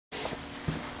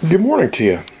Good morning to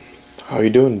you. How you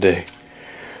doing today?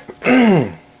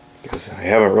 Because I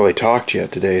haven't really talked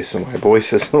yet today, so my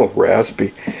voice is a little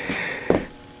raspy.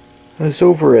 I was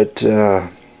over at,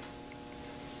 I'll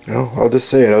just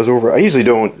say it. I usually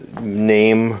don't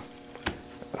name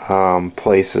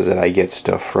places that I get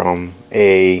stuff from.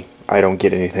 A, I don't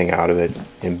get anything out of it,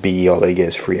 and B, all they get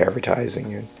is free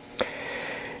advertising. And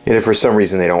if for some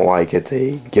reason they don't like it,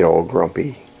 they get all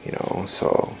grumpy,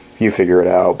 so you figure it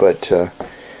out. But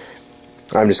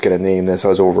I'm just going to name this. I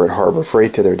was over at Harbor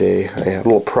Freight the other day. I had a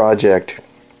little project,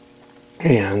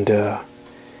 and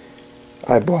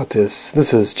I bought this.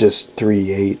 This is just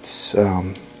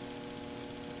 3/8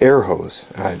 air hose.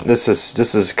 This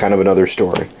is kind of another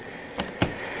story.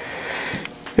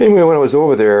 Anyway, when I was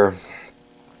over there,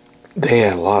 they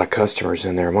had a lot of customers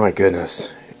in there. My goodness,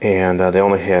 and they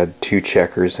only had 2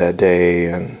 checkers that day,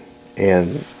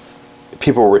 and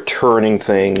people were returning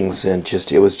things, and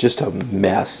it was just a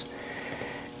mess.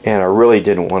 And I really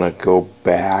didn't want to go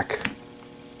back,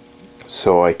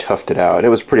 so I toughed it out. It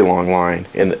was a pretty long line,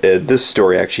 and this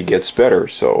story actually gets better,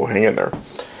 so hang in there.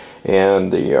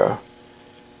 And the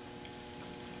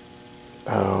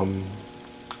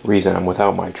reason I'm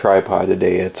without my tripod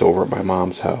today, it's over at my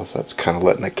mom's house. That's kind of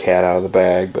letting the cat out of the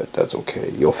bag, but that's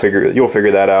okay. You'll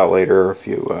figure that out later if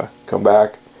you come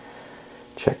back.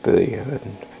 Check the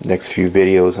next few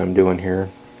videos I'm doing here.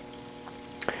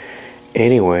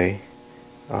 Anyway.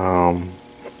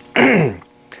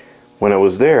 When I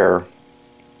was there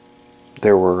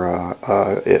were,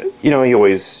 you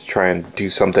always try and do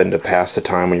something to pass the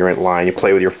time when you're in line. You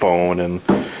play with your phone and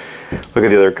look at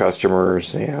the other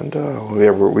customers, and we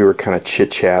were kind of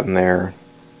chit-chatting there.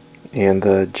 And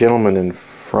the gentleman in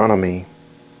front of me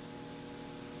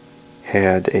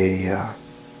had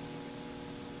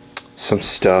some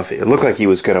stuff. It looked like he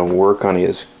was going to work on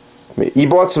he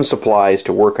bought some supplies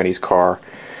to work on his car.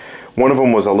 One of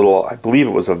them was I believe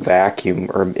it was a vacuum,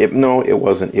 no, it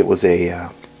wasn't. It was a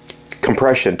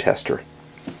compression tester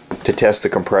to test the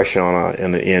compression on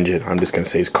an engine. I'm just going to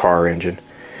say his car engine.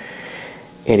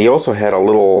 And he also had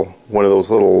one of those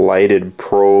little lighted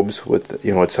probes with,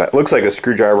 it looks like a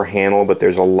screwdriver handle, but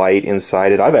there's a light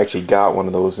inside it. I've actually got one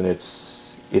of those, and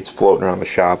it's floating around the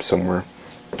shop somewhere.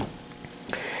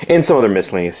 And some other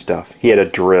miscellaneous stuff. He had a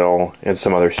drill and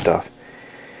some other stuff.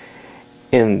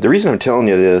 And the reason I'm telling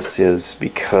you this is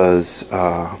because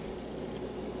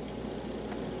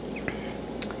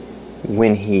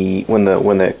when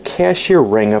the cashier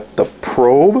rang up the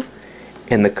probe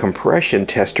and the compression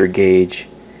tester gauge,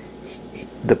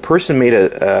 the person made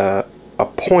a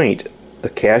point. The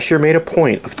cashier made a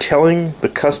point of telling the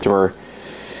customer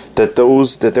that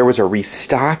there was a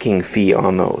restocking fee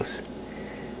on those.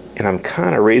 And I'm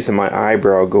kind of raising my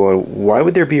eyebrow, going, why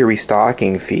would there be a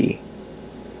restocking fee?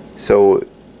 So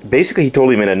basically, he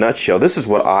told him in a nutshell, this is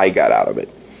what I got out of it.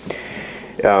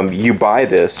 You buy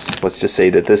this, let's just say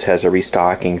that this has a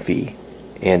restocking fee,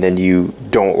 and then you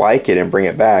don't like it and bring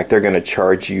it back, they're going to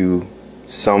charge you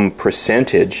some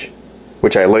percentage,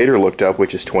 which I later looked up,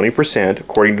 which is 20%,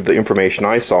 according to the information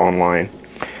I saw online.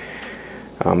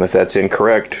 If that's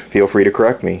incorrect, feel free to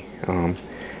correct me.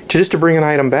 Just to bring an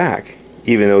item back,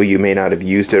 even though you may not have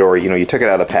used it, or you took it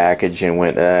out of the package and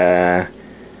went,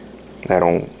 I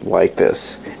don't like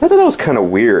this. I thought that was kind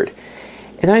of weird.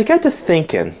 And I got to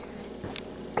thinking,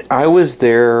 I was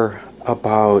there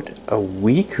about a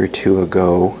week or 2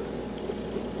 ago,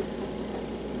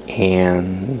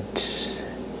 and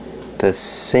the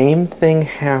same thing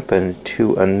happened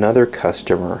to another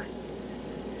customer.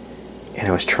 And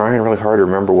I was trying really hard to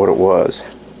remember what it was.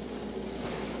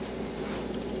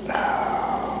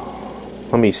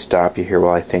 Let me stop you here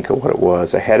while I think of what it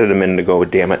was. I had it a minute ago,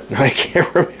 damn it. I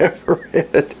can't remember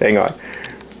it. Hang on.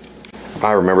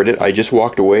 I remembered it. I just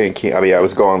walked away and came. I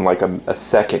was gone like a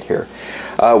second here.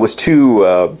 It was two,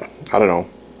 I don't know.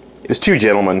 It was 2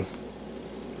 gentlemen.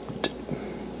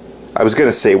 I was going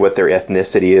to say what their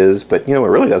ethnicity is, but it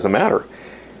really doesn't matter.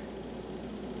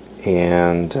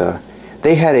 And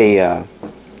they had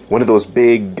one of those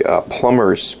big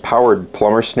powered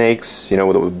plumber snakes,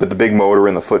 with the big motor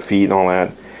and the foot feet and all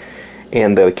that.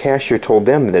 And the cashier told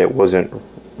them that it wasn't,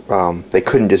 they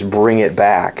couldn't just bring it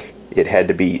back. There had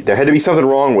to be something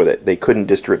wrong with it. They couldn't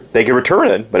they could return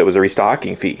it, but it was a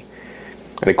restocking fee.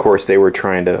 And of course they were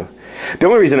trying to, the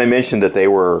only reason I mentioned that they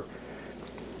were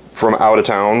from out of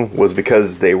town was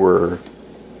because they were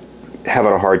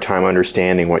having a hard time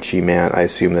understanding what she meant. I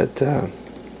assume that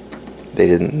they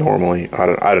didn't normally. I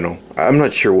don't know. I'm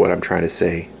not sure what I'm trying to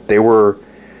say. They weren't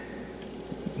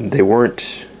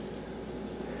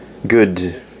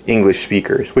good English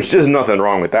speakers, which there's nothing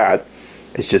wrong with that.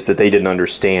 It's just that they didn't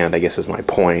understand, I guess is my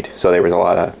point. So there was a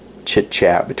lot of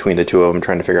chit-chat between the two of them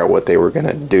trying to figure out what they were going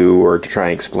to do or to try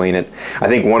and explain it. I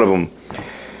think one of them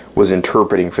was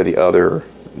interpreting for the other.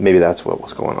 Maybe that's what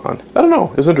was going on. I don't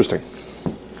know. It was interesting.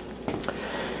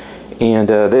 And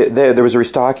there was a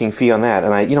restocking fee on that.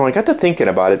 And I got to thinking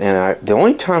about it, and the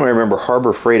only time I remember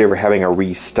Harbor Freight ever having a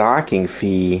restocking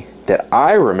fee that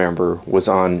I remember was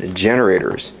on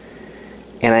generators.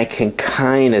 And I can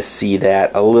kind of see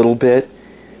that a little bit.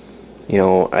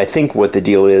 I think what the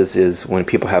deal is when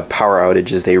people have power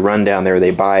outages, they run down there,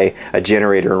 they buy a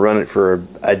generator and run it for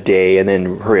a day and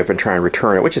then hurry up and try and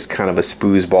return it, which is kind of a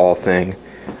spoozball thing.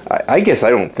 I guess I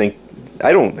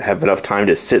don't have enough time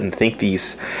to sit and think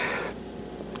these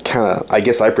I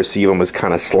guess I perceive them as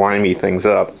kind of slimy things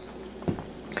up.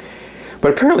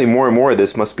 But apparently more and more of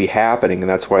this must be happening, and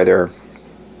that's why they're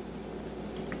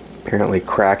apparently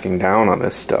cracking down on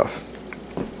this stuff.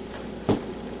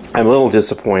 I'm a little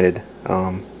disappointed.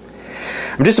 I'm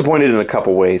disappointed in a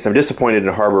couple ways. I'm disappointed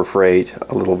in Harbor Freight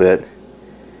a little bit,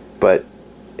 but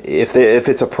if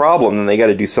it's a problem, then they got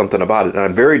to do something about it. And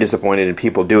I'm very disappointed in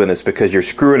people doing this because you're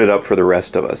screwing it up for the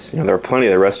rest of us. There are plenty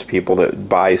of the rest of people that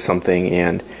buy something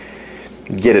and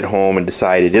get it home and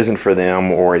decide it isn't for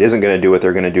them, or it isn't going to do what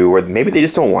they're going to do, or maybe they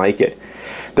just don't like it.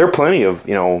 There are plenty of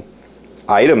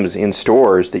items in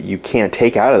stores that you can't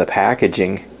take out of the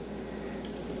packaging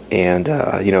and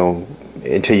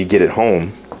until you get it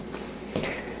home.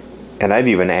 And I've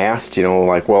even asked,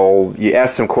 well, you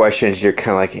ask some questions, you're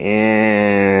kind of like,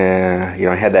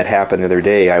 I had that happen the other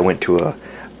day. I went to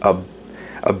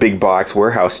a big box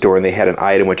warehouse store, and they had an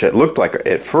item which it looked like,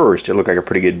 at first, it looked like a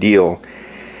pretty good deal.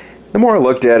 The more I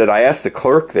looked at it, I asked the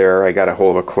clerk there, I got a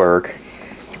hold of a clerk,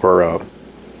 or a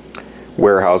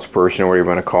warehouse person, or whatever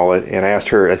you want to call it, and I asked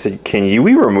her, I said, can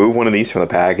we remove one of these from the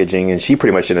packaging? And she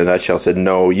pretty much in a nutshell said,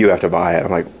 no, you have to buy it.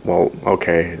 I'm like, well,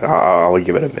 okay, I'll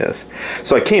give it a miss.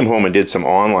 So I came home and did some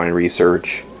online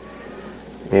research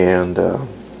and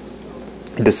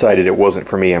decided it wasn't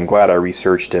for me. I'm glad I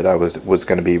researched it. I was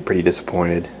going to be pretty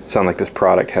disappointed. It sounded like this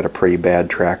product had a pretty bad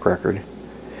track record.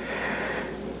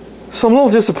 So I'm a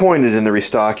little disappointed in the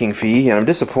restocking fee, and I'm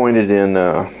disappointed in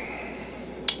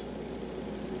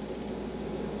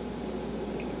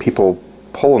people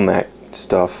pulling that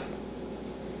stuff.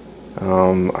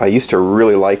 I used to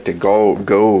really like to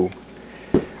go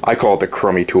I call it the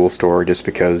crummy tool store, just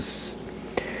because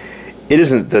it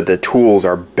isn't that the tools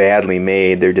are badly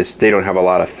made, they don't have a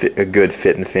lot of a good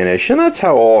fit and finish, and that's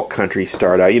how all countries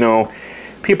start out.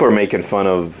 People are making fun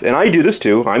of, and I do this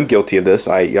too, I'm guilty of this,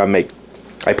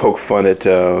 I poke fun at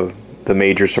the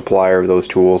major supplier of those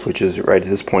tools, which is right at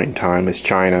this point in time is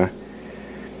China.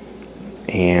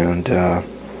 And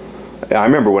I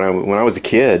remember when I was a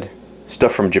kid,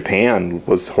 stuff from Japan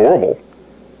was horrible,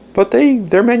 but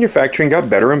their manufacturing got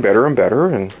better and better and better,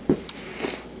 and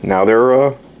now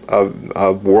they're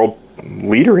a world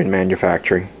leader in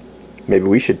manufacturing. Maybe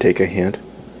we should take a hint,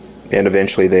 and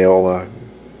eventually they'll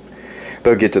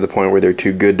get to the point where they're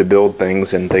too good to build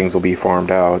things, and things will be farmed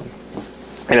out.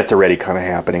 And it's already kind of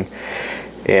happening.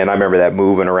 And I remember that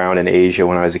moving around in Asia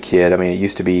when I was a kid. I mean, it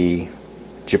used to be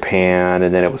Japan,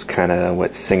 and then it was kind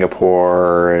of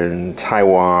Singapore and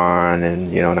Taiwan,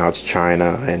 and now it's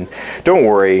China. And don't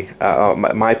worry,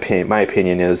 my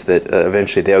opinion is that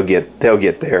eventually they'll get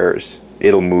theirs.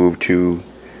 It'll move to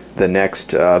the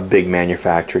next big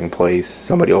manufacturing place.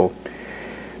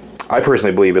 I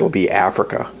personally believe it'll be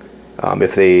Africa.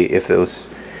 If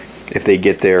they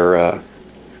get their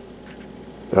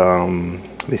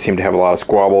they seem to have a lot of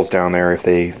squabbles down there. If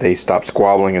they stop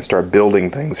squabbling and start building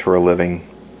things for a living,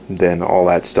 then all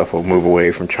that stuff will move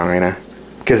away from China,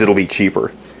 because it'll be cheaper.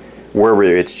 Wherever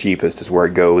it's cheapest is where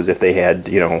it goes. If they had,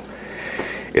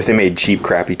 if they made cheap,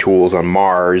 crappy tools on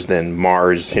Mars, then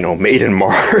Mars, made in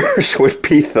Mars would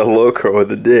be the logo of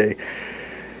the day.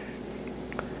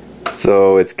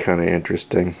 So it's kind of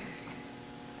interesting.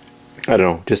 I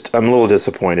don't know. I'm a little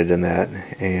disappointed in that,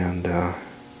 and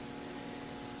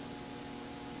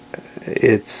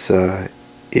it's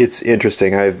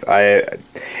interesting.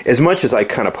 As much as I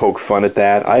kind of poke fun at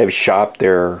that, I have shopped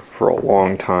there for a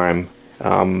long time.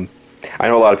 I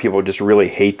know a lot of people just really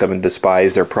hate them and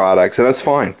despise their products, and that's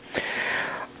fine.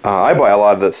 I buy a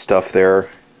lot of that stuff there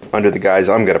under the guise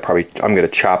I'm gonna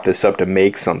chop this up to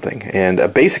make something,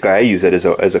 and basically I use it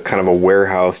as a kind of a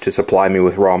warehouse to supply me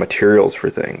with raw materials for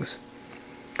things.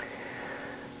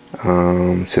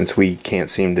 Since we can't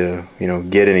seem to,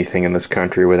 get anything in this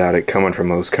country without it coming from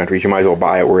those countries, you might as well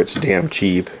buy it where it's damn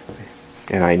cheap.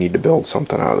 And I need to build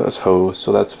something out of this hose,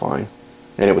 so that's fine.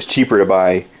 And it was cheaper to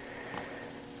buy,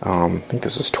 I think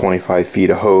this is 25 feet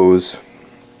of hose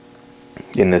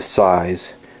in this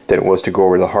size than it was to go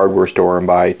over to the hardware store and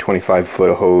buy 25 foot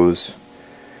of hose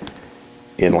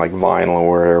in like vinyl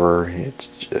or whatever.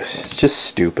 It's just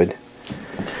stupid.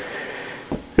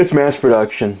 It's mass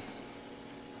production.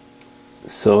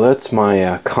 So that's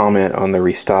my comment on the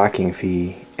restocking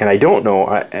fee. And I don't know,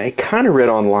 I kind of read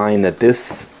online that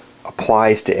this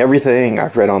applies to everything.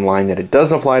 I've read online that it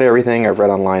doesn't apply to everything. I've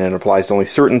read online that it applies to only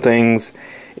certain things.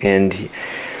 And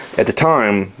at the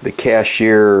time, the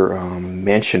cashier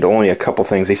mentioned only a couple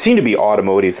things. They seem to be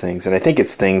automotive things, and I think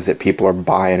it's things that people are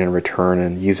buying in return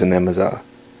and using them as a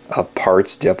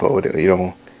parts depot. You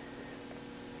know,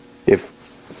 if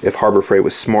Harbor Freight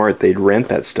was smart, they'd rent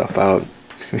that stuff out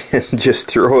and just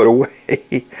throw it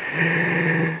away.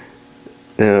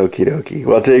 Okie dokie.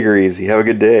 Well, take her easy. Have a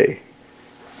good day.